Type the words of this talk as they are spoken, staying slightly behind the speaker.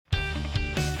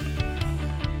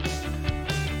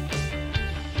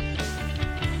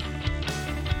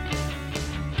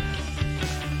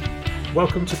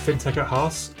Welcome to FinTech at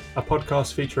Haas, a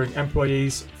podcast featuring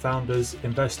employees, founders,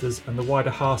 investors, and the wider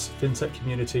Haas FinTech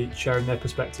community sharing their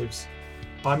perspectives.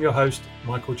 I'm your host,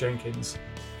 Michael Jenkins.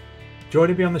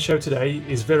 Joining me on the show today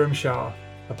is Viram Shah,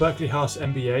 a Berkeley Haas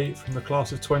MBA from the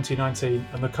class of 2019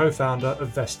 and the co-founder of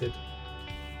Vested.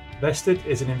 Vested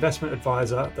is an investment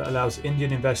advisor that allows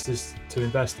Indian investors to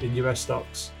invest in US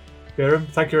stocks. Viram,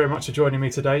 thank you very much for joining me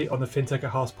today on the FinTech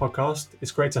at Haas podcast.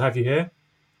 It's great to have you here.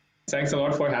 Thanks a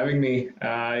lot for having me.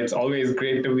 It's always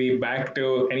great to be back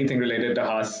to anything related to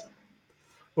Haas.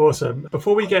 Awesome.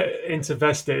 Before we get into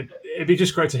Vested, it'd be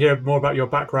just great to hear more about your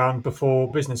background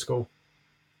before business school.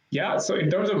 Yeah, so in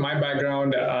terms of my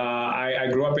background, I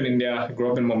grew up in India,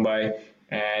 grew up in Mumbai,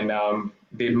 and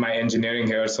did my engineering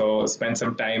here. So spent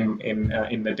some time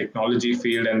in the technology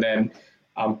field, and then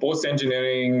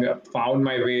post-engineering, found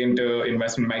my way into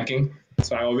investment banking.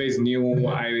 So I always knew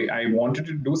I wanted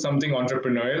to do something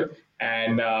entrepreneurial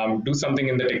and do something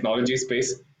in the technology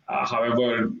space.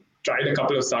 However, tried a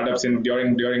couple of startups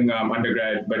during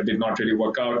undergrad, but did not really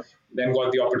work out. Then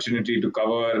got the opportunity to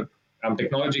cover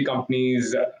technology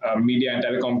companies, media and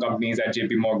telecom companies at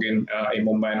JP Morgan in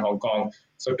Mumbai and Hong Kong.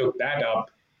 So took that up.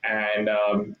 And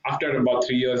after about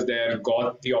 3 years there,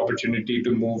 got the opportunity to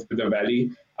move to the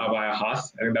Valley via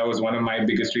Haas. I think that was one of my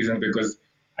biggest reasons because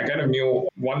I kind of knew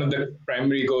one of the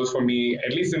primary goals for me,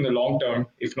 at least in the long term,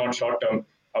 if not short term,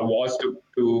 was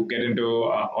to get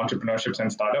into entrepreneurships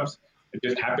and startups. It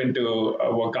just happened to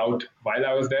work out while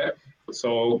I was there.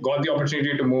 So got the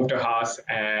opportunity to move to Haas,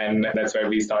 and that's where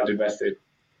we started Vested.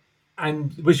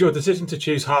 And was your decision to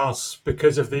choose Haas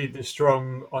because of the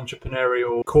strong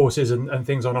entrepreneurial courses and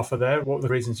things on offer there? What were the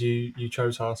reasons you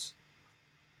chose Haas?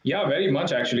 Yeah, very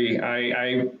much actually.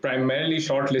 I primarily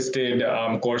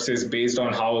shortlisted courses based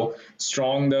on how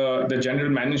strong the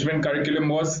general management curriculum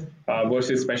was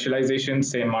versus specializations,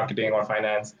 say in marketing or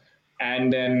finance.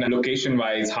 And then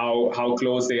location-wise, how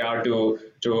close they are to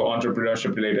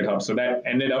entrepreneurship-related hubs. So that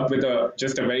ended up with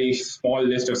just a very small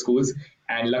list of schools,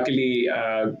 and luckily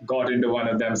got into one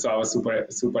of them. So I was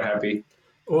super happy.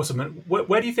 Awesome. And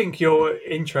where do you think your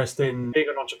interest in being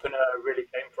an entrepreneur really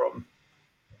came from?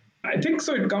 I think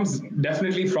so. It comes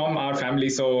definitely from our family.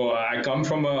 So I come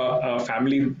from a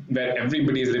family where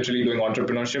everybody is literally doing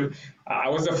entrepreneurship. I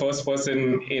was the first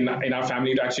person in our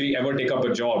family to actually ever take up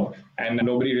a job, and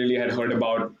nobody really had heard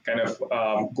about kind of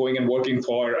going and working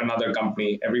for another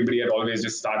company. Everybody had always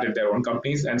just started their own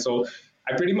companies, and so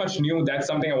I pretty much knew that's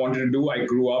something I wanted to do. I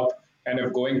grew up kind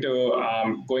of going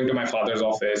to my father's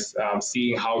office,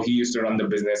 seeing how he used to run the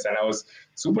business, and I was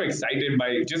super excited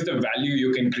by just the value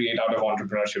you can create out of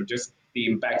entrepreneurship, just the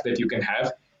impact that you can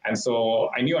have. And so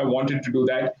I knew I wanted to do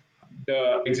that.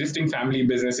 The existing family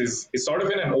business is sort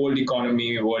of in an old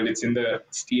economy world. It's in the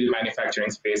steel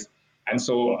manufacturing space, and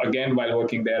so again, while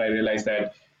working there, I realized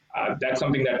that that's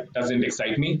something that doesn't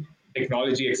excite me.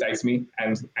 Technology excites me,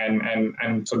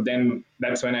 and so then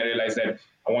that's when I realized that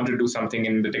I want to do something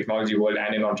in the technology world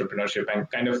and in entrepreneurship. And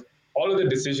kind of all of the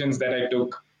decisions that I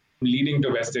took leading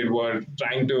to Vested were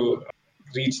trying to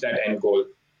reach that end goal.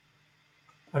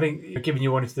 I think given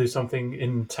you wanted to do something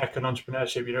in tech and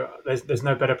entrepreneurship, there's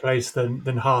no better place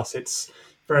than Haas. It's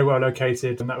very well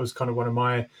located, and that was kind of one of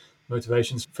my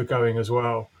motivations for going as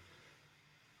well.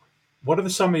 What are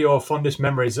some of your fondest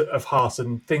memories of Haas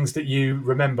and things that you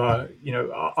remember,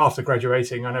 after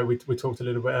graduating? I know we talked a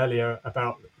little bit earlier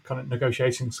about kind of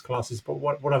negotiations classes, but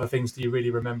what other things do you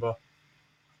really remember?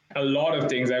 A lot of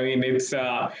things. I mean,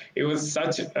 it was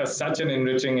such an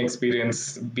enriching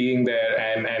experience being there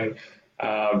and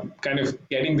kind of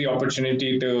getting the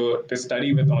opportunity to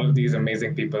study with all of these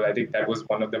amazing people. I think that was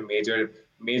one of the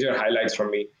major highlights for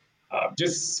me.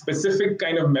 Just specific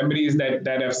kind of memories that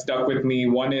have stuck with me.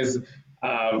 One is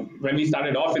when we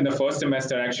started off in the first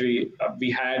semester, actually, we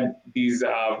had these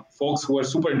folks who were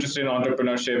super interested in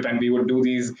entrepreneurship, and we would do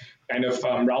these kind of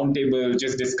roundtable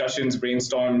just discussions,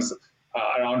 brainstorms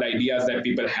around ideas that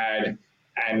people had,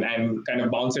 and kind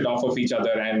of bounce it off of each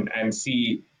other and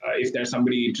see if there's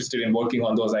somebody interested in working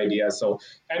on those ideas. So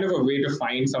kind of a way to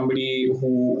find somebody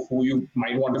who you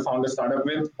might want to found a startup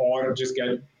with, or just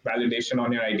get validation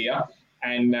on your idea.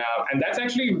 And that's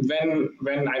actually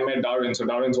when I met Darwin. So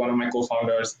Darwin's one of my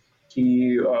co-founders.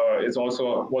 He was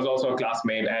also a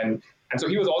classmate, and so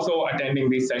he was also attending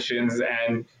these sessions,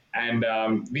 and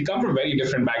we come from very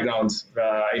different backgrounds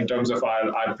in terms of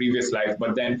our previous life,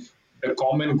 but then the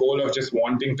common goal of just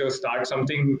wanting to start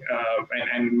something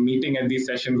and meeting at these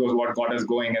sessions was what got us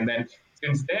going. And then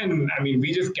since then, I mean,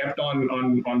 we just kept on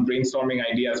brainstorming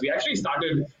ideas. We actually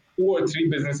started 2 or 3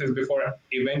 businesses before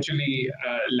eventually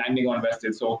landing on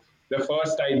Vested. So the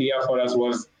first idea for us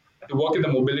was to work in the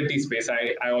mobility space.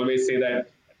 I always say that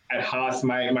at Haas,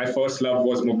 my first love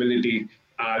was mobility.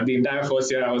 The entire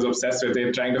first year, I was obsessed with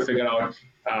it, trying to figure out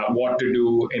what to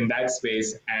do in that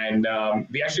space. And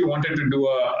we actually wanted to do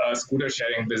a scooter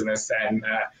sharing business. And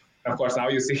of course, now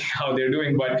you see how they're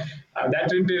doing, but that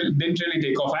didn't really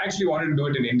take off. I actually wanted to do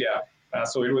it in India.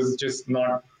 So it was just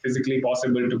not physically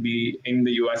possible to be in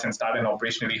the US and start an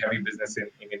operationally heavy business in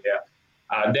India.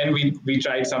 Then we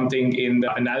tried something in the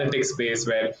analytics space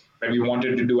where we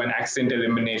wanted to do an accent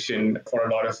elimination for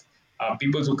a lot of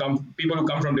people who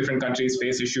come from different countries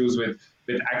face issues with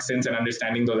accents and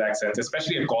understanding those accents,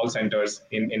 especially at call centers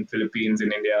in Philippines,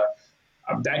 in India.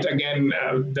 That again,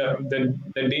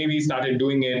 the day we started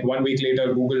doing it, 1 week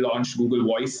later, Google launched Google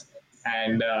Voice,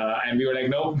 and we were like,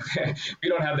 no, we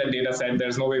don't have that data set.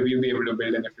 There's no way we'll be able to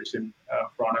build an efficient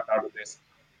product out of this.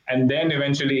 And then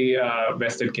eventually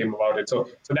Vested came about it. So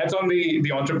that's on the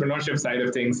entrepreneurship side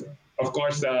of things. Of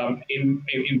course,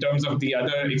 in terms of the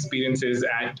other experiences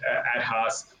at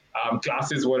Haas,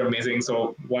 classes were amazing.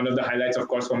 So one of the highlights, of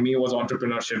course, for me was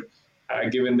entrepreneurship,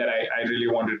 given that I really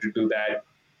wanted to do that.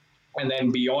 And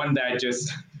then beyond that,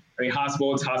 just Haas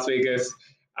Boats, Haas Vegas,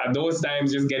 those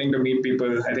times just getting to meet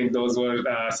people, I think those were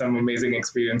some amazing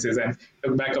experiences. And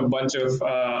look back, a bunch of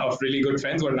really good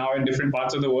friends who are now in different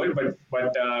parts of the world, but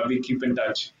we keep in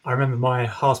touch. I remember my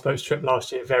houseboats trip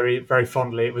last year very, very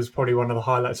fondly. It was probably one of the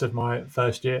highlights of my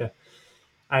first year.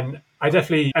 And I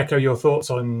definitely echo your thoughts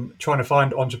on trying to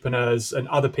find entrepreneurs and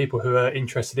other people who are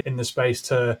interested in the space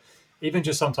to even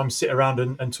just sometimes sit around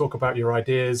and talk about your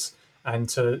ideas and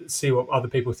to see what other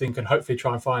people think and hopefully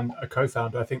try and find a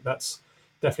co-founder. I think that's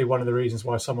definitely one of the reasons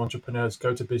why some entrepreneurs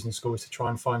go to business school, is to try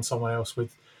and find someone else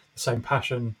with the same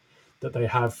passion that they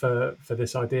have for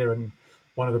this idea. And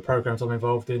one of the programs I'm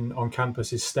involved in on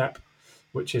campus is STEP,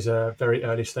 which is a very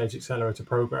early stage accelerator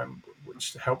program,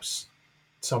 which helps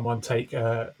someone take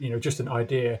just an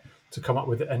idea to come up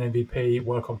with an MVP,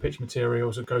 work on pitch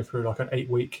materials, and go through like an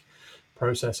 8-week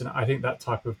process. And I think that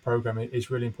type of program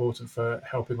is really important for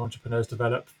helping entrepreneurs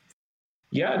develop.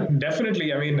 Yeah,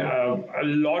 definitely. I mean, a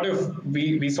lot of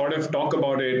we sort of talk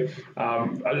about it.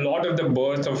 A lot of the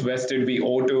birth of Vested we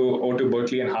owe to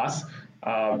Berkeley and Haas.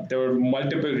 There were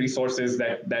multiple resources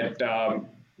that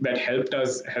helped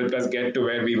us get to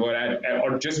where we were at,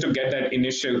 or just to get that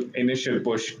initial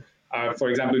push. For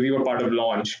example, we were part of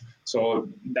Launch, so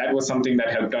that was something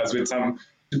that helped us with some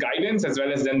guidance as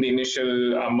well as then the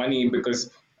initial money, because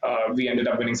we ended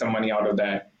up winning some money out of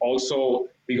that. Also,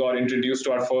 we got introduced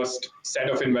to our first set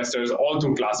of investors all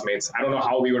through classmates. I don't know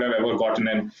how we would have ever gotten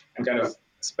in and kind of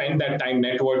spent that time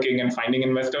networking and finding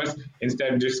investors.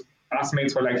 Instead, just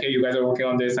classmates were like, hey, you guys are working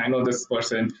on this. I know this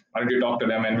person. Why don't you talk to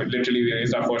them? And literally, we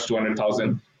raised our first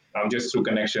 200,000 just through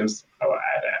connections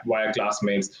via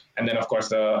classmates. And then, of course,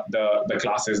 the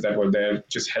classes that were there,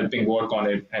 just helping work on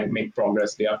it and make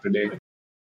progress day after day.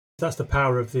 That's the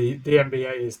power of the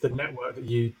MBA, is the network that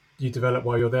you develop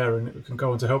while you're there, and it can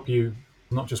go on to help you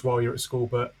not just while you're at school,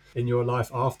 but in your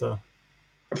life after.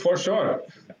 For sure.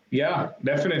 Yeah,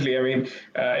 definitely. I mean,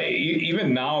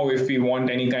 even now, if we want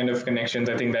any kind of connections,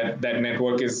 I think that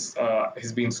network has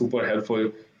been super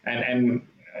helpful. And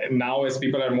now, as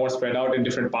people are more spread out in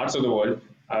different parts of the world,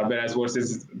 whereas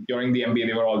versus during the MBA,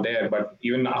 they were all there. But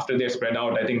even after they're spread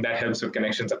out, I think that helps with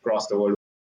connections across the world.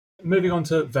 Moving on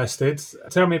to Vested,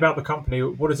 tell me about the company.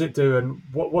 What does it do, and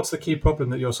what's the key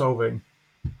problem that you're solving?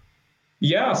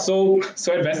 Yeah, so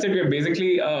at Vested, we're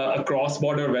basically a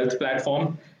cross-border wealth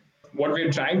platform. What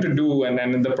we're trying to do, and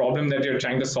then the problem that you're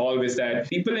trying to solve, is that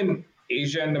people in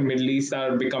Asia and the Middle East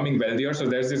are becoming wealthier. So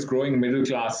there's this growing middle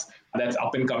class that's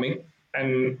up and coming.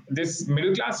 And this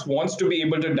middle class wants to be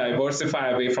able to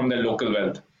diversify away from their local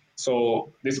wealth.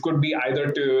 So this could be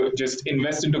either to just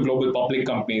invest into global public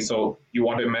companies. So you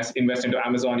want to invest into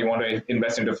Amazon, you want to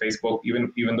invest into Facebook,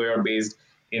 even though you're based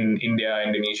in India,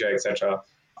 Indonesia, etc.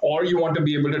 Or you want to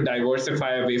be able to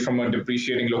diversify away from a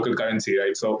depreciating local currency,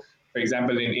 right? So, for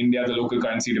example, in India, the local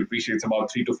currency depreciates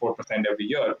about 3 to 4% every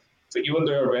year. So even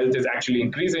though your wealth is actually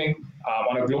increasing,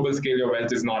 on a global scale, your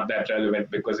wealth is not that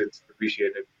relevant because it's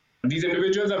depreciated. These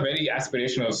individuals are very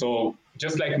aspirational. So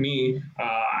just like me,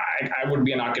 I would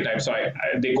be an archetype. So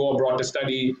they go abroad to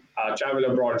study, travel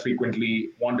abroad frequently,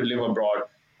 want to live abroad,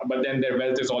 but then their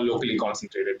wealth is all locally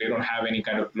concentrated. They don't have any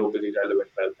kind of globally relevant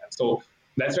wealth. And so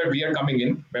that's where we are coming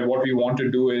in, where what we want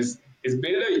to do is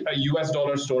build a US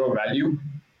dollar store of value.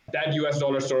 That US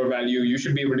dollar store of value, you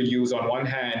should be able to use on one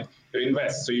hand to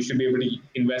invest. So you should be able to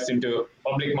invest into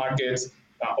public markets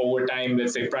over time,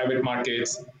 let's say private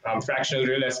markets, fractional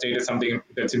real estate is something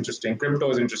that's interesting, crypto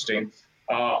is interesting.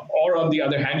 Or on the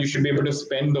other hand, you should be able to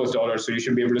spend those dollars. So you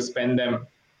should be able to spend them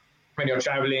when you're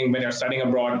traveling, when you're studying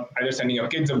abroad, either sending your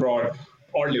kids abroad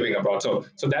or living abroad. So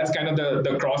that's kind of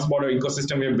the cross-border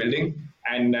ecosystem we're building.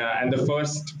 And the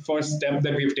first step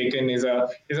that we've taken is a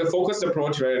focused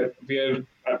approach where we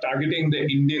are targeting the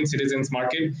Indian citizens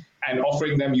market and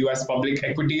offering them US public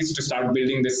equities to start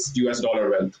building this US dollar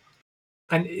wealth.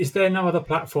 And is there no other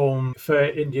platform for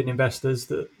Indian investors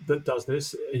that does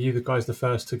this? Are you guys the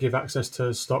first to give access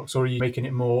to stocks, or are you making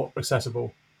it more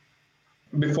accessible?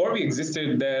 Before we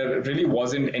existed, there really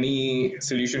wasn't any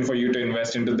solution for you to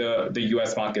invest into the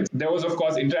US markets. There was, of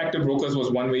course, Interactive Brokers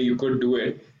was one way you could do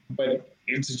it, but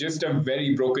it's just a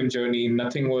very broken journey.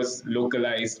 Nothing was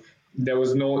localized. There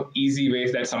was no easy way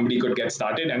that somebody could get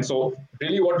started. And so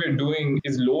really what we're doing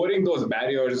is lowering those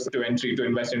barriers to entry to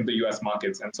invest into the US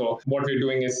markets. And so what we're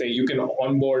doing is say you can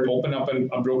onboard, open up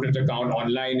a brokerage account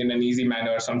online in an easy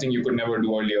manner, something you could never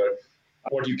do earlier.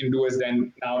 What you can do is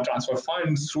then now transfer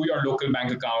funds through your local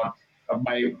bank account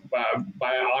by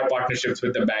our partnerships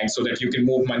with the bank so that you can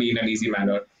move money in an easy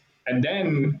manner. And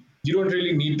then you don't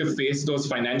really need to face those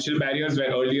financial barriers where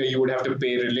earlier you would have to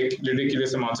pay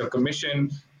ridiculous amounts of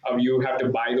commission. You have to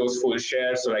buy those full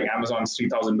shares. So like Amazon's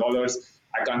 $3,000.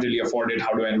 I can't really afford it.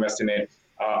 How do I invest in it?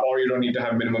 Or you don't need to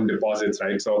have minimum deposits,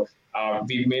 right? So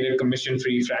we've made it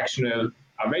commission-free, fractional,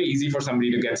 very easy for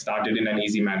somebody to get started in an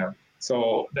easy manner.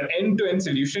 So the end-to-end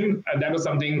solution, that was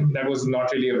something that was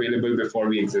not really available before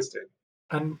we existed.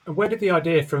 And where did the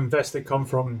idea for Invested come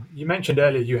from? You mentioned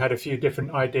earlier you had a few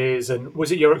different ideas, and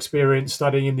was it your experience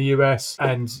studying in the US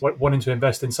and wanting to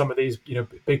invest in some of these,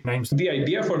 big names? The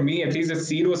idea for me, at least the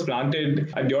seed was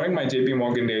planted during my JP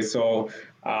Morgan days. So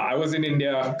I was in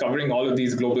India covering all of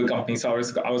these global companies. So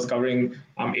I was covering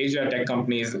Asia tech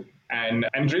companies and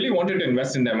really wanted to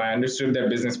invest in them. I understood their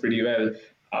business pretty well.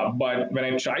 But when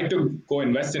I tried to go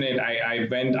invest in it, I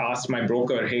asked my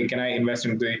broker, hey, can I invest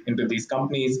into these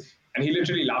companies? And he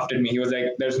literally laughed at me. He was like,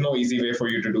 there's no easy way for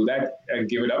you to do that.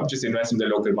 Give it up, just invest in the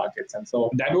local markets. And so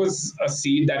that was a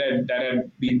seed that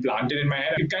had been planted in my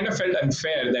head. It kind of felt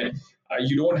unfair that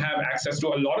you don't have access to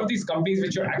a lot of these companies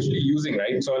which you're actually using,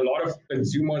 right? So a lot of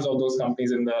consumers of those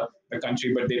companies in the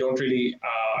country, but they can't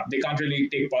really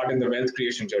take part in the wealth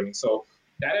creation journey. So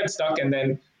that had stuck. And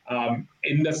then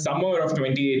in the summer of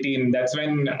 2018, that's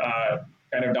when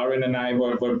kind of Darwin and I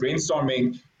were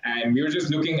brainstorming, and we were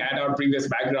just looking at our previous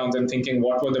backgrounds and thinking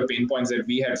what were the pain points that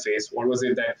we had faced, what was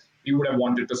it that we would have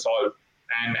wanted to solve.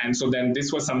 And so then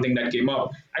this was something that came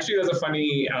up. Actually, there's a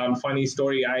funny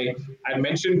story. I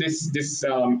mentioned this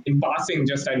in passing.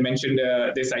 Just I mentioned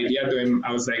this idea to him.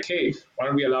 I was like, hey, why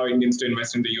don't we allow Indians to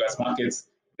invest in the U.S. markets?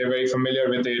 They're very familiar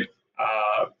with it.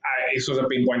 This was a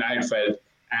pain point I had felt.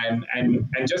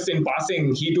 And just in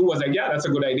passing, he too was like, yeah, that's a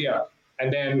good idea.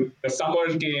 And then the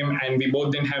summer came and we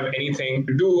both didn't have anything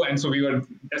to do. And so we were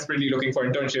desperately looking for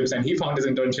internships, and he found his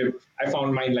internship. I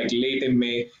found mine like late in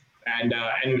May. And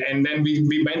then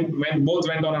we both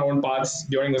went on our own paths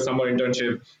during the summer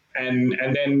internship. And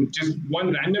then just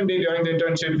one random day during the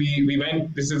internship, we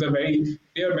went, this is a very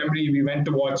clear memory, we went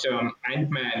to watch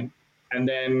Ant-Man, and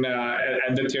then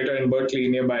at the theater in Berkeley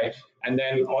nearby. And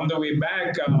then on the way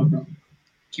back,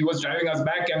 he was driving us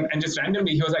back, and just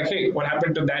randomly he was like, hey, what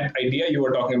happened to that idea you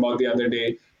were talking about the other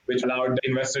day, which allowed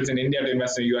investors in India to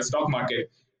invest in the US stock market?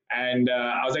 And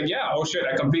I was like, yeah, oh shit,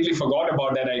 I completely forgot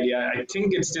about that idea. I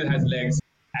think it still has legs.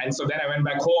 And so then I went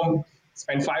back home,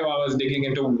 spent 5 hours digging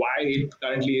into why it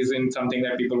currently isn't something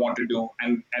that people want to do.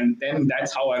 And then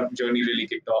that's how our journey really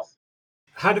kicked off.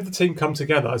 How did the team come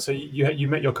together? So you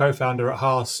met your co-founder at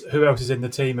Haas. Who else is in the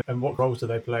team, and what roles do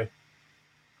they play?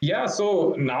 Yeah,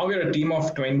 so now we're a team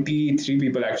of 23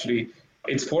 people actually.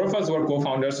 It's 4 of us who are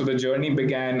co-founders. So the journey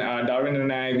began. Darwin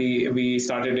and I, we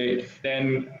started it.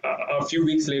 Then a few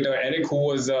weeks later, Eric, who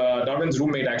was Darwin's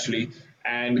roommate actually,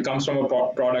 and comes from a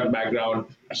product background,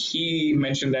 he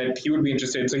mentioned that he would be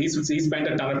interested. So he spent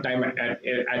a ton of time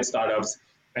at startups.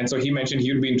 And so he mentioned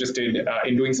he would be interested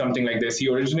in doing something like this.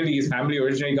 His family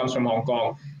originally comes from Hong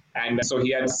Kong. And so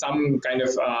he had some kind of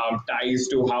ties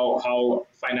to how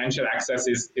financial access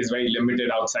is very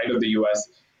limited outside of the US.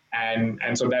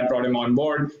 And so that brought him on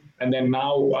board. And then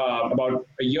now, about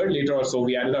a year later or so,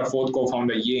 we added our 4th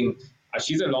co-founder, Ying.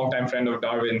 She's a longtime friend of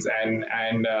Darwin's,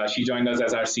 and she joined us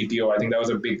as our CTO. I think that was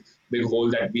a big hole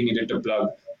that we needed to plug,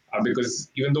 because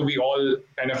even though we all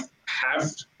kind of have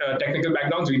technical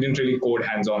backgrounds, we didn't really code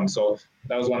hands-on. So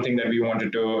that was one thing that we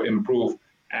wanted to improve.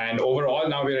 And overall,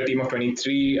 now we're a team of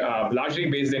 23,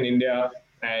 largely based in India,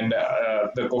 and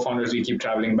the co-founders, we keep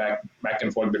traveling back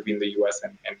and forth between the US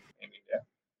and India.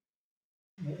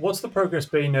 What's the progress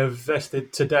been of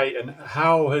Vested to date, and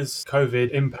how has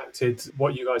COVID impacted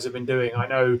what you guys have been doing? I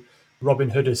know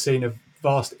Robinhood has seen a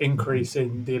vast increase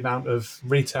in the amount of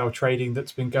retail trading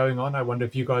that's been going on. I wonder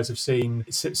if you guys have seen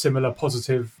similar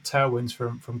positive tailwinds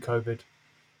from COVID.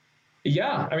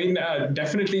 Yeah, I mean,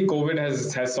 definitely COVID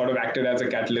has sort of acted as a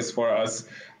catalyst for us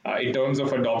in terms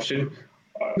of adoption.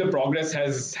 The progress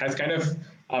has kind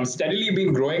of steadily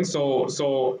been growing. So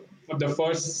for the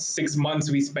first 6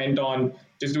 months, we spent on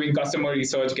just doing customer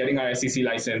research, getting our SEC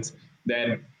license.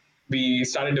 Then we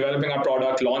started developing our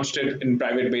product, launched it in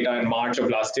private beta in March of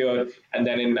last year, and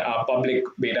then in public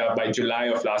beta by July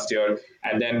of last year.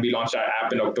 And then we launched our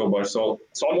app in October. So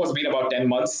it's almost been about 10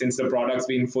 months since the product's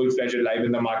been full-fledged live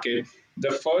in the market.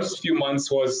 The first few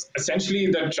months was essentially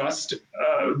the trust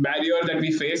barrier that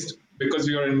we faced because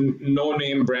we were a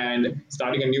no-name brand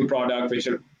starting a new product, which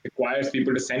requires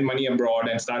people to send money abroad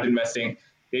and start investing.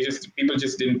 People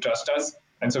just didn't trust us,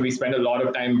 and so we spent a lot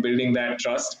of time building that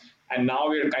trust. And now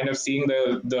we're kind of seeing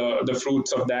the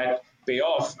fruits of that pay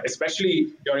off.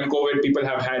 Especially during COVID, people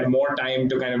have had more time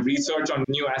to kind of research on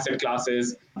new asset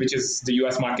classes, which is the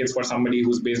US markets for somebody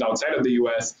who's based outside of the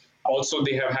US. Also,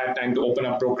 they have had time to open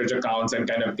up brokerage accounts and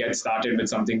kind of get started with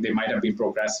something they might have been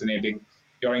procrastinating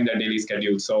during their daily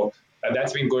schedule. So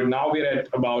that's been good. Now we're at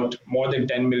about more than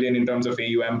 10 million in terms of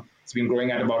AUM. It's been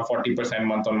growing at about 40%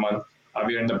 month on month.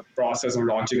 We're in the process of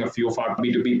launching a few of our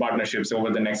B2B partnerships over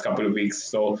the next couple of weeks.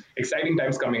 So exciting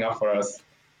times coming up for us.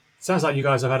 Sounds like you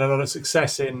guys have had a lot of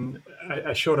success in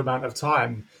a short amount of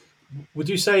time. Would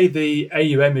you say the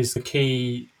AUM is the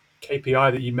key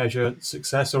KPI that you measure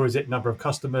success, or is it number of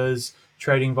customers,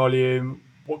 trading volume?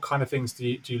 What kind of things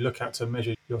do you look at to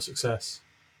measure your success?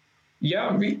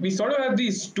 Yeah, we sort of have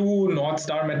these two North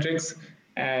Star metrics,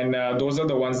 and those are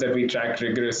the ones that we track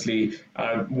rigorously.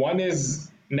 One is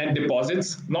net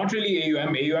deposits, not really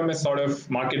AUM. AUM is sort of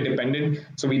market dependent.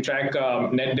 So we track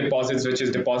net deposits, which is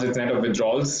deposits net of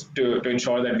withdrawals, to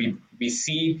ensure that we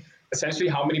see essentially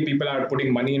how many people are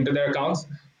putting money into their accounts.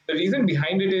 The reason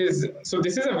behind it is, so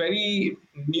this is a very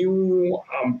new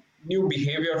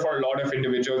behavior for a lot of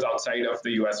individuals outside of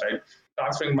the US, right?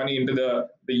 Transferring money into the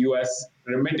US,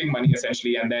 remitting money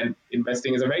essentially, and then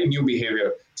investing is a very new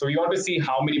behavior. So we want to see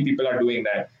how many people are doing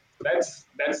that. So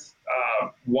that's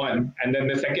one. And then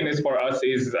the second is for us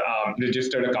is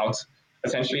registered accounts.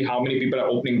 Essentially, how many people are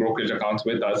opening brokerage accounts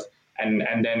with us, and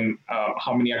then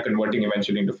how many are converting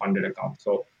eventually into funded accounts.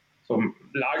 So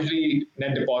largely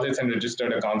net deposits and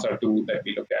registered accounts are two that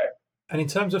we look at. And in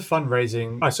terms of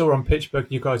fundraising, I saw on PitchBook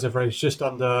you guys have raised just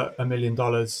under $1 million.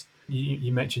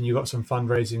 You mentioned you got some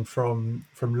fundraising from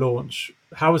launch.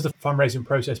 How has the fundraising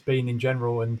process been in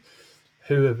general, and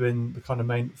who have been the kind of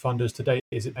main funders to date?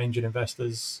 Is it angel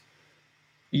investors?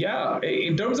 Yeah,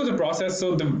 in terms of the process,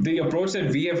 so the approach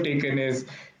that we have taken is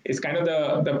kind of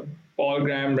the Paul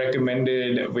Graham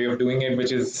recommended way of doing it,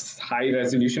 which is high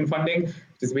resolution funding. Which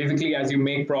is basically as you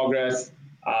make progress,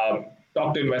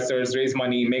 talk to investors, raise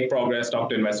money, make progress, talk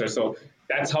to investors. So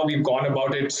that's how we've gone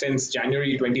about it since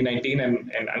January 2019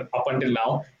 and up until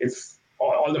now. It's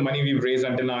all the money we've raised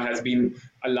until now has been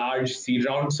a large seed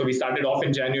round. So we started off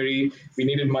in January. We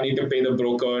needed money to pay the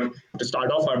broker to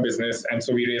start off our business, and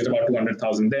so we raised about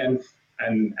 200,000 then.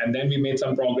 And then we made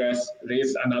some progress,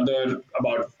 raised another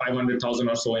about 500,000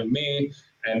 or so in May,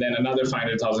 and then another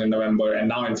 500,000 in November. And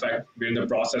now, in fact, we're in the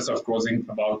process of closing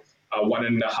about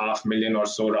 1.5 million or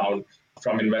so round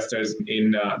from investors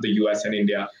in the US and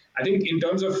India. I think in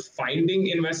terms of finding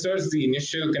investors, the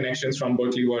initial connections from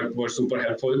Berkeley were super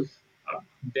helpful.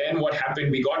 Then what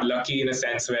happened, we got lucky in a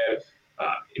sense where,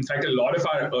 in fact, a lot of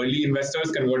our early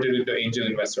investors converted into angel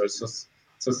investors.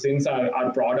 So since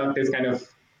our product is kind of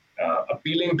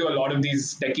appealing to a lot of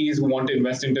these techies who want to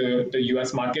invest into the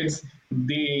US markets,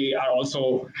 they are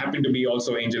also happen to be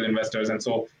also angel investors. And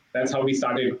so that's how we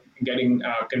started getting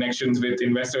connections with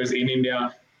investors in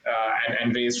India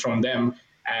and raised from them.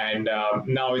 And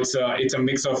now it's a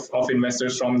mix of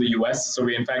investors from the US. So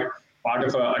we, in fact, part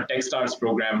of a Techstars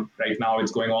program right now.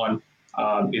 It's going on.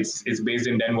 It's based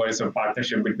in Denver. It's a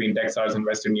partnership between Techstars and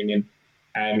Western Union.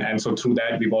 And so through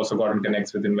that, we've also gotten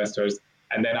connects with investors.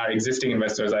 And then our existing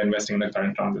investors are investing in the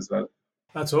current round as well.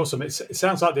 That's awesome. It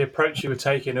sounds like the approach you were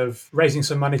taking of raising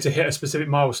some money to hit a specific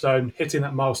milestone, hitting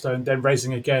that milestone, then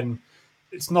raising again.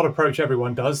 It's not an approach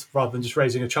everyone does, rather than just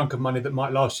raising a chunk of money that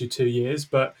might last you 2 years.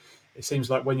 But it seems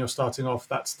like when you're starting off,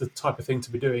 that's the type of thing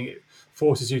to be doing. It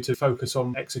forces you to focus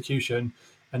on execution,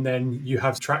 and then you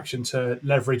have traction to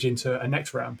leverage into a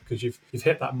next round because you've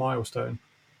hit that milestone.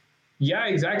 Yeah,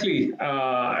 exactly.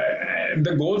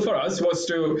 The goal for us was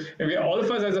all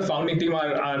of us as a founding team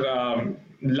are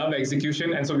love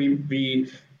execution, and so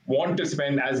we want to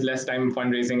spend as less time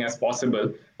fundraising as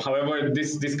possible. However,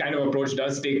 this kind of approach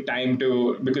does take time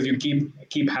to, because you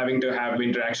keep having to have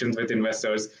interactions with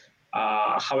investors.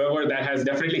 However, that has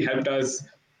definitely helped us.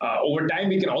 Over time,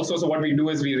 we can also, so what we do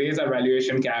is we raise our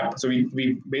valuation cap. So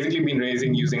we've basically been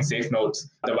raising using safe notes,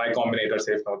 the Y Combinator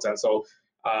safe notes. And so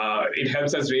it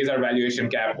helps us raise our valuation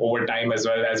cap over time as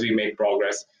well as we make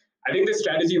progress. I think this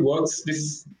strategy works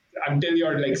this until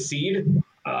you're like seed.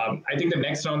 I think the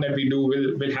next round that we do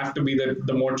will have to be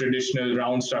the more traditional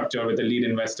round structure with the lead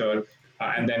investor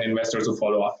and then investors who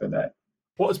follow after that.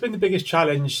 What has been the biggest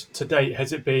challenge to date?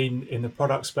 Has it been in the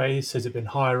product space? Has it been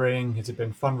hiring? Has it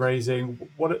been fundraising?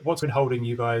 What's been holding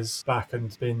you guys back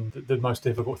and been the most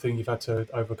difficult thing you've had to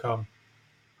overcome?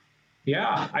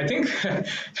 Yeah, I think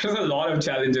there's a lot of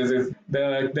challenges.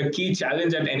 The key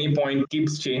challenge at any point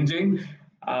keeps changing.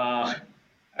 Uh,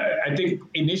 I think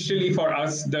initially for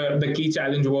us, the key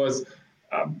challenge was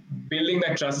building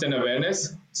that trust and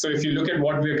awareness. So if you look at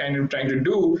what we're kind of trying to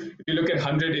do, if you look at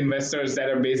 100 investors that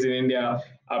are based in India,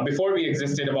 before we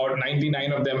existed, about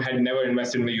 99 of them had never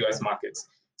invested in the US markets.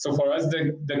 So for us,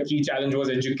 the key challenge was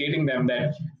educating them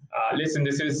that, listen,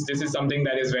 this is something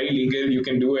that is very legal. You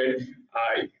can do it.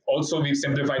 Also, we've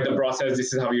simplified the process.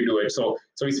 This is how you do it. So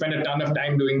we spent a ton of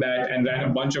time doing that and ran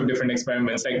a bunch of different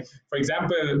experiments. Like, for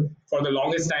example, for the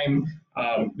longest time,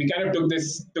 we kind of took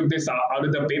this out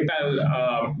of the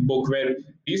PayPal book, where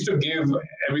we used to give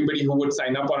everybody who would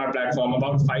sign up on our platform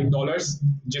about $5,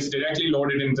 just directly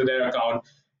loaded into their account,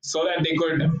 so that they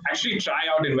could actually try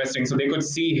out investing. So they could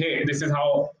see, hey, this is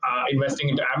how investing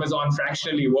into Amazon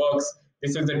fractionally works.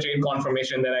 This is the trade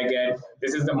confirmation that I get.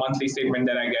 This is the monthly statement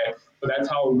that I get. So that's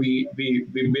how we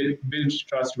build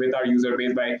trust with our user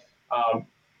base by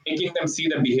making them see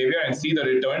the behavior and see the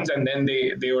returns, and then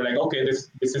they were like, okay, this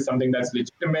is something that's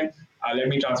legitimate. Let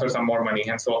me transfer some more money.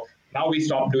 And so now we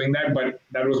stopped doing that, but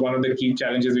that was one of the key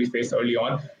challenges we faced early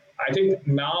on. I think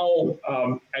now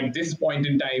at this point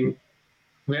in time,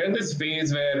 we're in this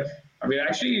phase where we're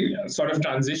actually sort of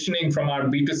transitioning from our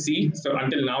B2C. So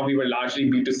until now, we were largely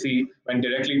B2C, went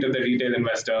directly to the retail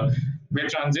investor. We're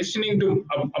transitioning to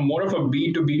a more of a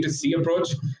B2B2C approach,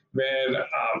 where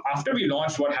after we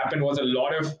launched, what happened was a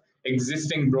lot of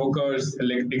existing brokers,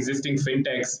 like existing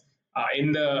fintechs,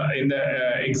 in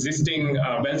the existing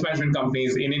wealth management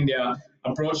companies in India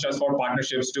approached us for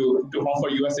partnerships to offer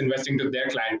US investing to their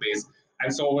client base.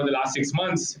 And so over the last 6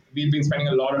 months, we've been spending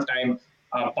a lot of time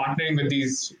partnering with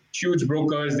these huge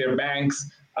brokers, their banks.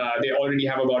 They already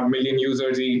have about 1 million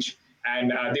users each,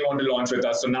 and they want to launch with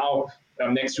us. So now,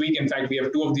 next week, in fact, we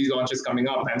have 2 of these launches coming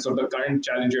up. And so the current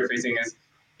challenge we're facing is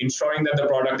ensuring that the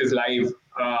product is live,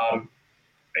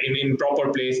 in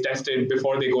proper place, tested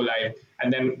before they go live.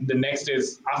 And then the next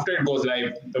is, after it goes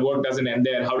live, the work doesn't end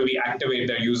there. How do we activate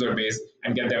their user base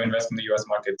and get them invest in the US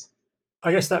markets?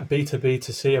 I guess that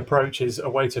B2B2C approach is a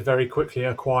way to very quickly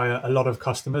acquire a lot of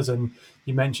customers. And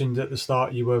you mentioned at the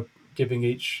start you were giving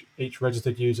each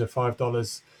registered user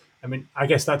 $5. I mean, I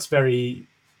guess that's very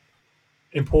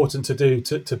important to do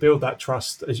to build that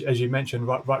trust, as you mentioned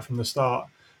right from the start,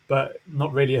 but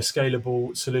not really a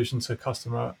scalable solution to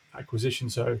customer acquisition.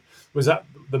 So was that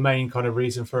the main kind of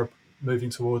reason for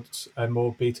moving towards a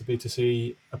more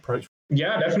B2B2C approach?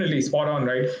 Yeah, definitely spot on,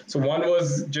 right? So one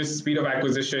was just speed of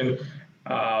acquisition.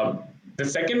 The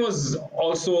second was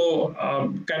also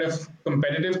kind of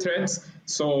competitive threats.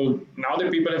 So now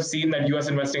that people have seen that US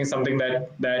investing is something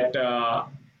that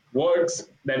works,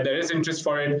 that there is interest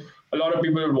for it, a lot of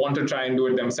people want to try and do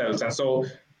it themselves. And so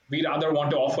we rather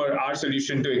want to offer our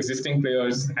solution to existing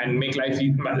players and make life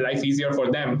easier for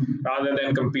them rather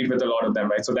than compete with a lot of them,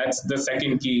 right? So that's the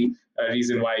second key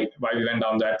reason why we went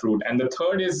down that route. And the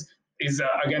third is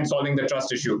again solving the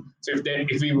trust issue. So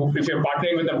if you're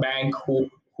partnering with a bank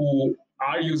who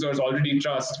our users already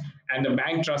trust, and the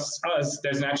bank trusts us,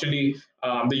 there's naturally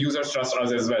the users trust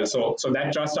us as well. So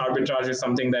that trust arbitrage is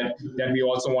something that we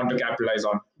also want to capitalize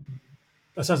on.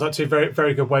 That sounds like 2 very,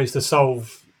 very good ways to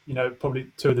solve,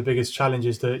 probably 2 of the biggest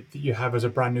challenges that you have as a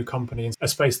brand new company in a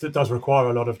space that does require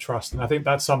a lot of trust. And I think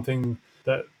that's something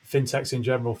that fintechs in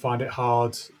general find it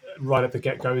hard right at the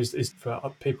get-go is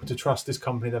for people to trust this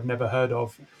company they've never heard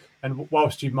of. And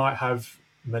whilst you might have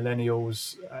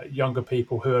millennials, younger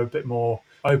people who are a bit more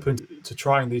open to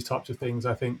trying these types of things,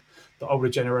 I think the older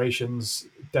generations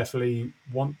definitely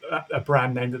want a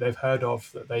brand name that they've heard of,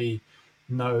 that they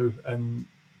know and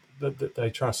that they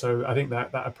trust. So I think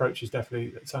that approach is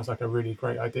definitely, it sounds like a really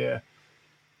great idea.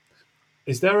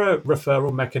 Is there a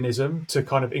referral mechanism to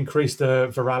kind of increase the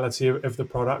virality of the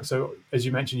product? So as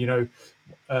you mentioned,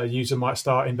 a user might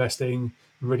start investing,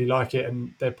 really like it,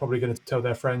 and they're probably going to tell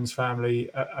their friends, family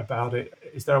about it.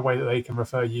 Is there a way that they can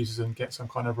refer users and get some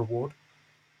kind of reward?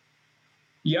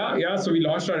 Yeah. So we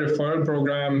launched our referral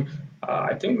program,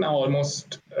 I think now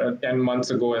almost 10 months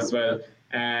ago as well.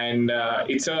 And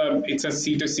it's a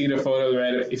C2C referral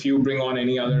where if you bring on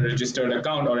any other registered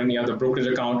account or any other brokerage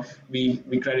account, we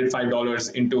credit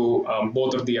 $5 into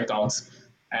both of the accounts.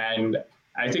 And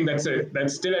I think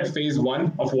that's still at phase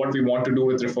one of what we want to do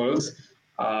with referrals.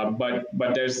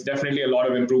 But there's definitely a lot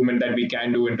of improvement that we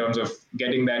can do in terms of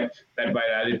getting that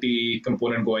virality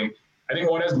component going. I think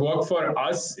what has worked for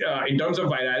us in terms of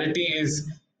virality is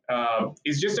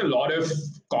just a lot of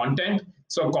content.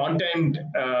 So content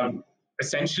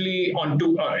essentially on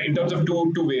two in terms of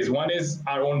two ways. One is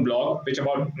our own blog, which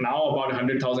about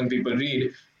 100,000 people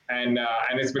read, and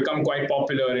it's become quite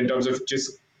popular in terms of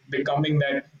just becoming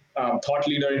that thought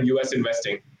leader in U.S.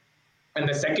 investing. And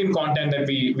the second content that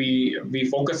we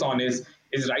focus on is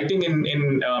writing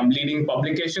in leading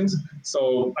publications.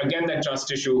 So again, that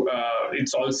trust issue,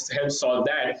 it helps solve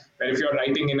that. But if you're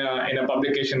writing in a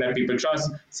publication that people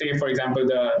trust, say for example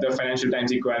the Financial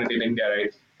Times equivalent in India,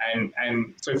 right?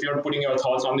 And so if you're putting your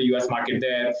thoughts on the U.S. market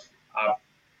there,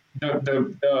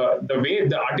 the way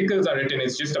the articles are written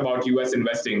is just about U.S.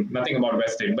 investing, nothing about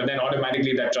vested. But then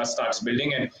automatically that trust starts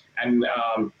building, and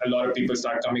a lot of people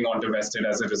start coming onto vested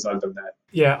as a result of that.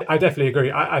 Yeah, I definitely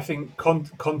agree. I think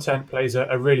content plays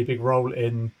a really big role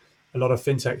in a lot of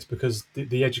fintechs because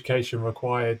the education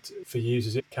required for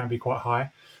users, it can be quite high.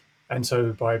 And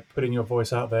so by putting your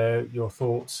voice out there, your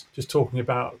thoughts, just talking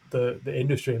about the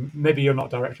industry, maybe you're not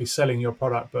directly selling your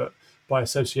product, but by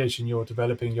association, you're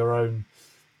developing your own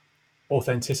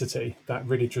authenticity that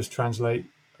really just translate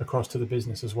across to the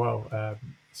business as well.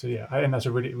 So yeah, I think that's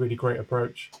a really, really great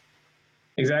approach.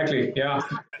 Exactly. Yeah.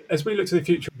 As we look to the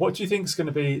future, what do you think is going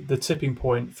to be the tipping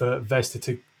point for Vested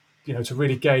to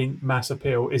really gain mass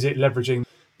appeal? Is it leveraging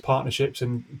partnerships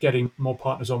and getting more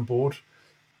partners on board?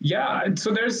 Yeah,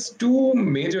 so there's two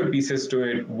major pieces to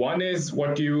it. One is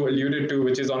what you alluded to,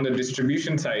 which is on the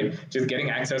distribution side, just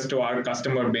getting access to our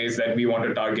customer base that we want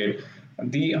to target.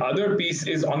 The other piece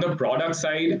is on the product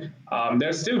side.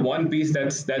 There's still one piece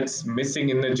that's missing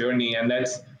in the journey, and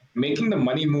that's making the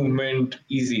money movement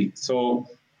easy. So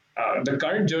the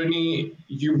current journey,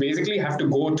 you basically have to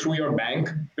go through your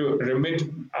bank to remit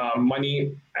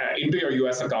money into your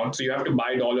US account. So you have to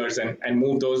buy dollars and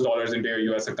move those dollars into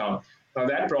your US account. Now,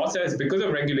 that process, because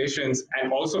of regulations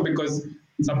and also because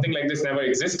something like this never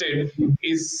existed,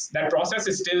 is that process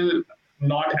is still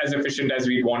not as efficient as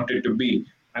we want it to be.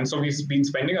 And so we've been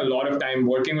spending a lot of time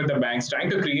working with the banks, trying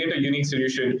to create a unique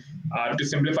solution to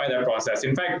simplify that process.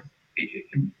 In fact,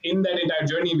 in that entire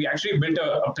journey, we actually built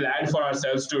a plan for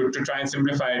ourselves to try and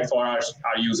simplify it for our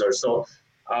users. So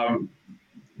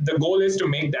the goal is to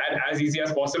make that as easy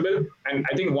as possible. And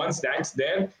I think once that's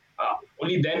there,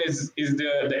 only then is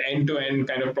the end-to-end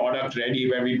kind of product ready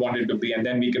where we want it to be. And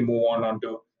then we can move on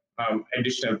to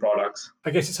additional products.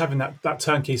 I guess it's having that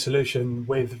turnkey solution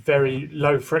with very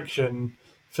low friction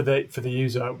for the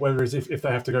user, whereas if they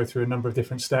have to go through a number of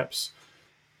different steps,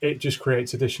 it just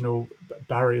creates additional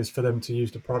barriers for them to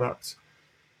use the product.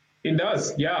 It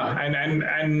does, yeah.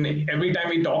 And every time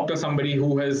we talk to somebody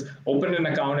who has opened an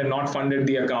account and not funded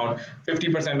the account,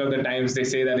 50% of the times they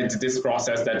say that it's this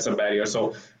process that's a barrier.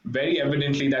 So very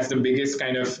evidently, that's the biggest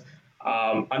kind of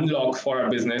unlock for our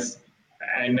business.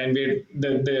 And then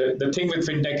the thing with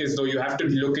fintech is, though, you have to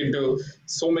look into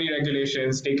so many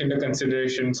regulations, take into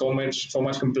consideration so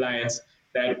much compliance,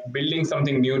 that building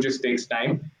something new just takes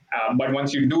time. But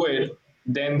once you do it,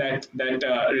 then that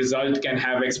result can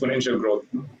have exponential growth.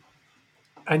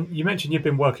 And you mentioned you've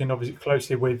been working obviously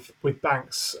closely with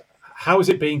banks. How has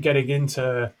it been getting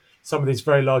into some of these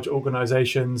very large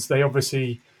organizations? They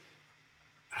obviously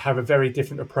have a very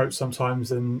different approach sometimes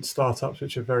than startups,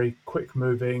 which are very quick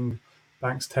moving.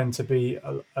 Banks tend to be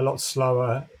a lot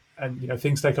slower, and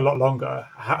things take a lot longer.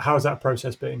 How has that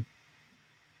process been?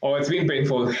 Oh, it's been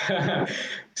painful.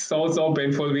 So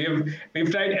painful.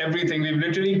 We've tried everything. We've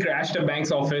literally crashed a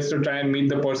bank's office to try and meet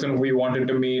the person we wanted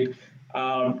to meet.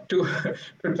 To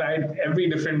try every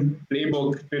different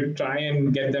playbook to try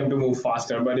and get them to move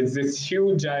faster. But it's this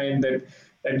huge giant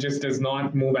that just does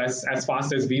not move as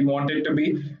fast as we want it to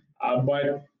be.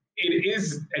 But it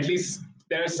is, at least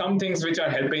there are some things which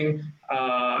are helping.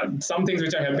 And some things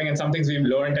we've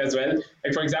learned as well.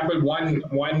 Like for example,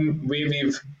 one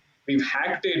way we've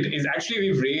hacked it is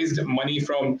actually we've raised money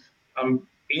from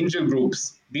angel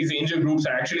groups. These angel groups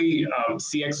are actually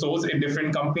CXOs in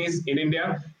different companies in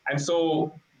India. And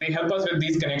so they help us with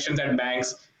these connections at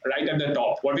banks right at the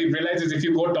top. What we've realized is if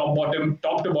you go top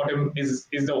to bottom is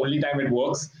the only time it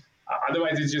works.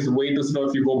 Otherwise, it's just way too slow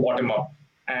if you go bottom up.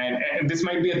 And this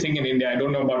might be a thing in India. I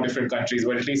don't know about different countries,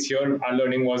 but at least here, our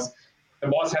learning was the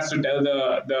boss has to tell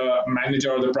the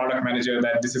manager or the product manager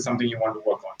that this is something you want to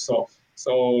work on.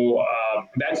 So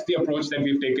that's the approach that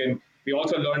we've taken. We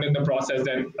also learned in the process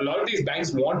that a lot of these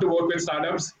banks want to work with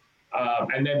startups,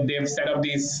 and then they've set up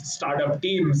these startup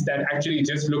teams that actually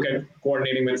just look at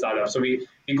coordinating with startups. So we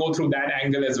go through that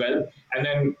angle as well. And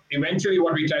then eventually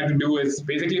what we try to do is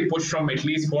basically push from at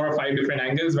least 4 or 5 different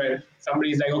angles where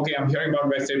somebody's like, okay, I'm hearing about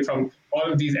Vested from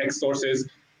all of these X sources.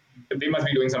 They must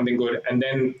be doing something good. And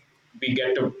then we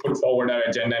get to put forward our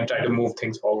agenda and try to move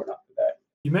things forward after that.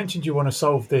 You mentioned you want to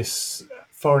solve this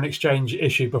foreign exchange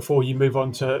issue before you move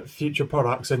on to future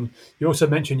products. And you also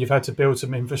mentioned you've had to build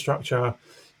some infrastructure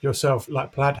yourself,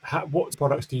 like Plaid. What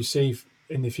products do you see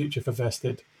in the future for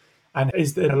Vested? And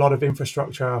is there a lot of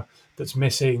infrastructure that's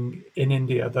missing in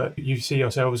India that you see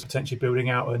yourselves potentially building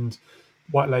out and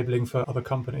white labeling for other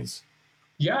companies?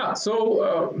 Yeah,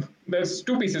 so there's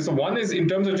two pieces. So one is in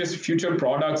terms of just future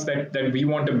products that we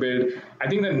want to build. I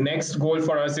think the next goal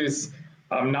for us is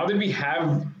now that we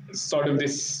have sort of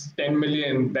this 10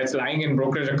 million that's lying in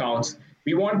brokerage accounts,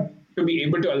 we want to be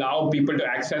able to allow people to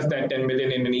access that 10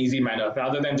 million in an easy manner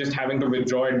rather than just having to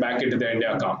withdraw it back into their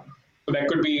India account. So that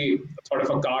could be sort of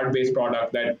a card-based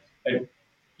product that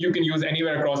you can use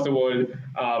anywhere across the world,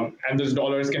 and those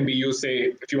dollars can be used,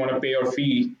 say, if you want to pay your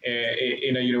fee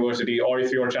in a university or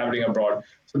if you're traveling abroad.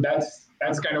 So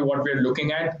that's kind of what we're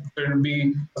looking at. So it would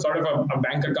be sort of a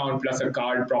bank account plus a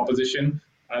card proposition.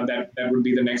 That would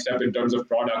be the next step in terms of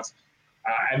products.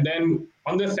 And then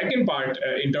on the second part,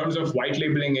 in terms of white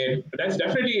labeling it, that's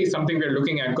definitely something we're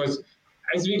looking at, because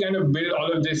as we kind of build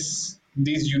all of these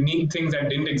unique things that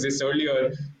didn't exist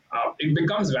earlier, it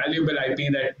becomes valuable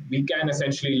IP that we can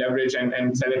essentially leverage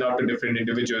and sell it out to different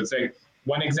individuals. Like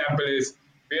one example is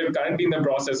we're currently in the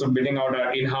process of building out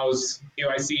our in-house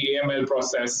KYC AML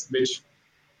process, which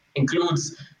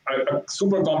includes a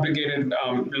super complicated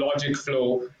logic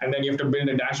flow, and then you have to build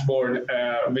a dashboard,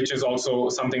 which is also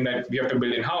something that we have to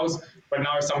build in-house. But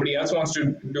now if somebody else wants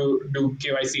to do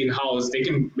KYC in-house, they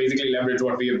can basically leverage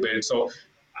what we have built. So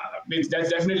that's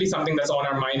definitely something that's on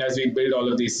our mind as we build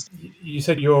all of these. You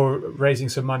said you're raising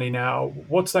some money now.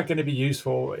 What's that going to be used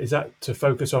for? Is that to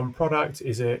focus on product?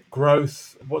 Is it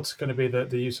growth? What's going to be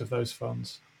the use of those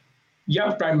funds?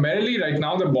 Yeah, primarily right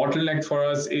now the bottleneck for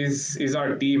us is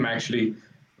our team. Actually,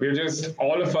 we're just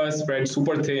all of us spread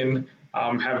super thin,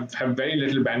 have very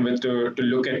little bandwidth to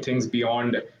look at things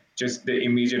beyond just the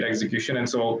immediate execution. And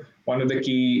so one of the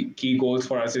key goals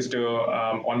for us is to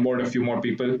onboard a few more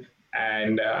people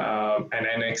and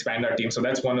expand our team. So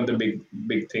that's one of the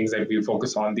big things that we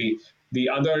focus on. The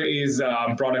other is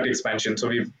product expansion. So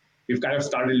we've kind of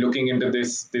started looking into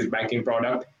this banking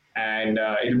product, and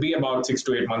it'll be about 6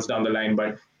 to 8 months down the line,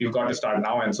 but you've got to start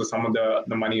now, and so some of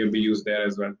the money will be used there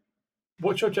as well.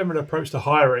 What's your general approach to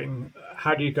hiring?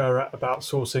 How do you go about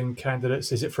sourcing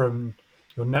candidates? Is it from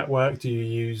your network? Do you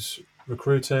use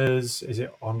recruiters? Is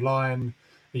it online?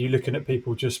 Are you looking at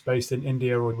people just based in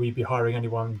India, or will you be hiring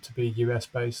anyone to be US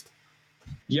based?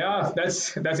 Yeah,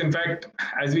 that's in fact,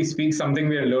 as we speak, something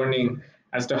we are learning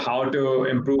as to how to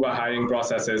improve our hiring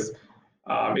processes.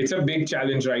 It's a big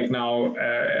challenge right now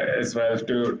as well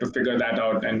to figure that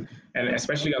out, and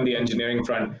especially on the engineering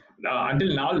front.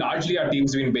 Until now, largely our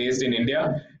team's been based in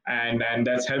India, and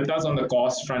that's helped us on the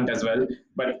cost front as well.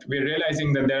 But we're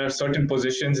realizing that there are certain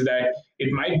positions that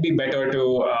it might be better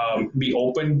to be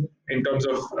open in terms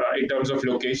of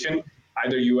location,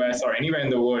 either US or anywhere in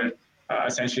the world.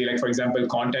 Essentially, like for example,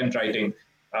 content writing.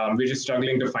 We're just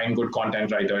struggling to find good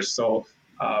content writers. So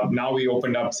now we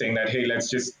opened up saying that, hey,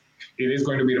 it is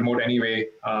going to be remote anyway.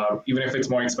 Even if it's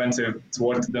more expensive, it's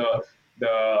worth the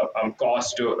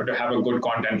cost to have a good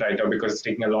content writer, because it's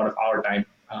taking a lot of our time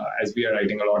as we are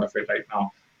writing a lot of it right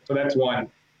now. So that's one.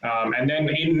 And then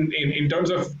in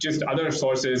terms of just other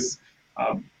sources,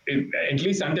 at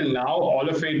least until now, all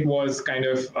of it was kind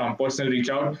of personal reach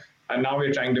out. And now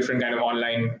we're trying different kind of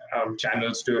online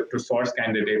channels to source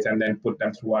candidates and then put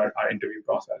them through our interview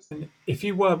process. If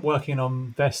you weren't working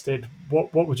on Vested,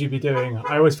 what would you be doing?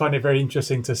 I always find it very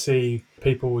interesting to see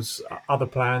people's other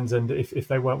plans, and if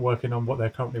they weren't working on what they're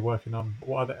currently working on,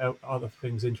 what other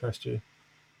things interest you?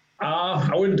 I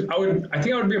think I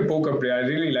would be a poker player. I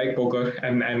really like poker,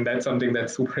 and that's something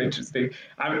that's super interesting.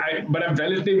 But I'm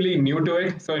relatively new to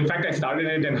it. So in fact, I started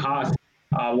it in Haas.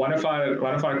 One of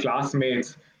our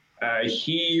classmates,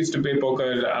 he used to play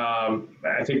poker,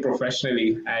 I think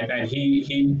professionally, and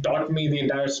he taught me the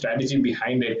entire strategy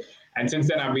behind it. And since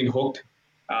then, I've been hooked.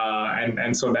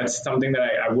 And so that's something that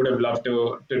I would have loved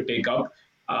to take up.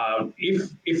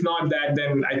 If not that,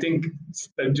 then I think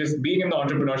just being in the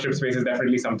entrepreneurship space is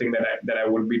definitely something that I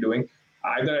would be doing,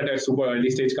 either at a super early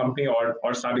stage company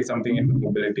or starting something in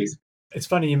mobilities. It's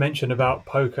funny you mentioned about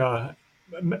poker.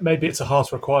 Maybe it's a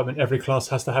harsh requirement. Every class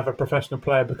has to have a professional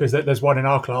player because there's one in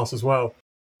our class as well.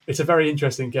 It's a very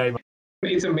interesting game.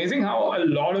 It's amazing how a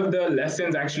lot of the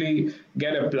lessons actually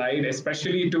get applied,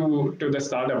 especially to the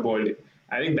startup world.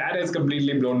 I think that has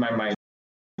completely blown my mind.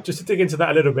 Just to dig into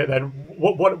that a little bit, then,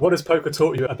 what has poker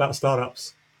taught you about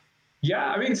startups? Yeah,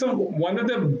 I mean, so one of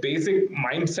the basic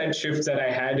mindset shifts that I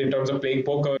had in terms of playing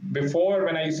poker before,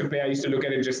 when I used to play, I used to look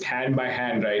at it just hand by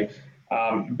hand, right?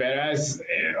 Whereas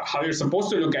how you're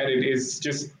supposed to look at it is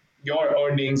just your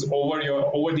earnings over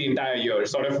the entire year.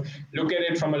 Sort of look at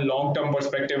it from a long term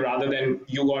perspective rather than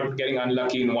you getting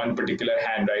unlucky in one particular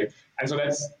hand, right? And so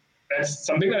that's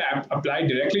something that I applied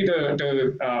directly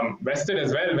to Vested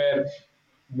as well, where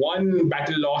one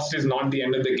battle lost is not the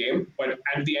end of the game, but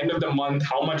at the end of the month,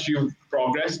 how much you've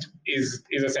progressed is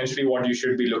essentially what you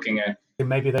should be looking at.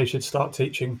 Maybe they should start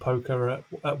teaching poker at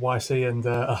YC and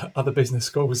other business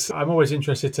schools. I'm always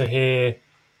interested to hear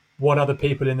what other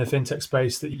people in the fintech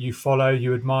space that you follow,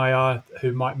 you admire,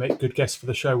 who might make good guests for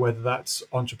the show, whether that's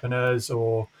entrepreneurs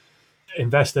or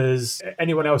investors,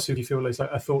 anyone else who you feel is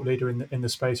like a thought leader in the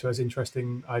space who has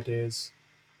interesting ideas.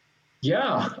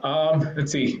 Yeah,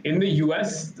 let's see. In the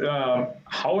US,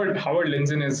 Howard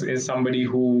Lindzen is somebody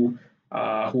who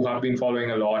have been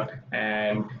following a lot,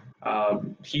 and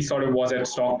he sort of was at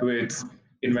StockTwits,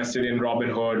 invested in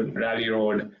Robinhood, Rally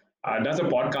Road, does a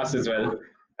podcast as well.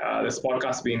 This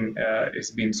podcast has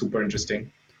been super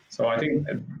interesting. So I think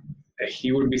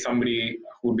he would be somebody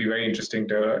who would be very interesting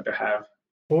to have.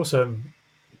 Awesome.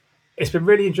 It's been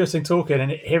really interesting talking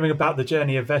and hearing about the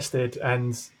journey of Vested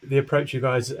and the approach you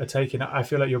guys are taking. I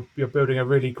feel like you're building a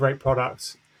really great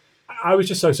product. I was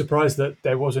just so surprised that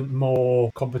there wasn't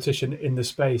more competition in the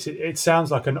space. It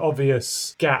sounds like an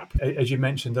obvious gap. As you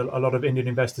mentioned, a lot of Indian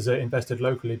investors are invested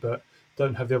locally, but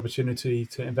don't have the opportunity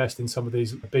to invest in some of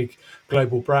these big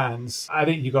global brands. I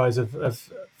think you guys have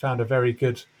found a very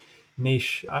good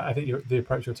niche. I think the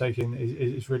approach you're taking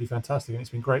is really fantastic, and it's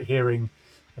been great hearing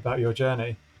about your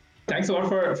journey. Thanks a lot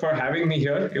for having me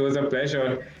here. It was a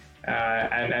pleasure.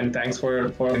 And thanks for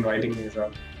inviting me as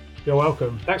well. You're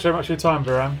welcome. Thanks very much for your time,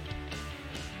 Viram.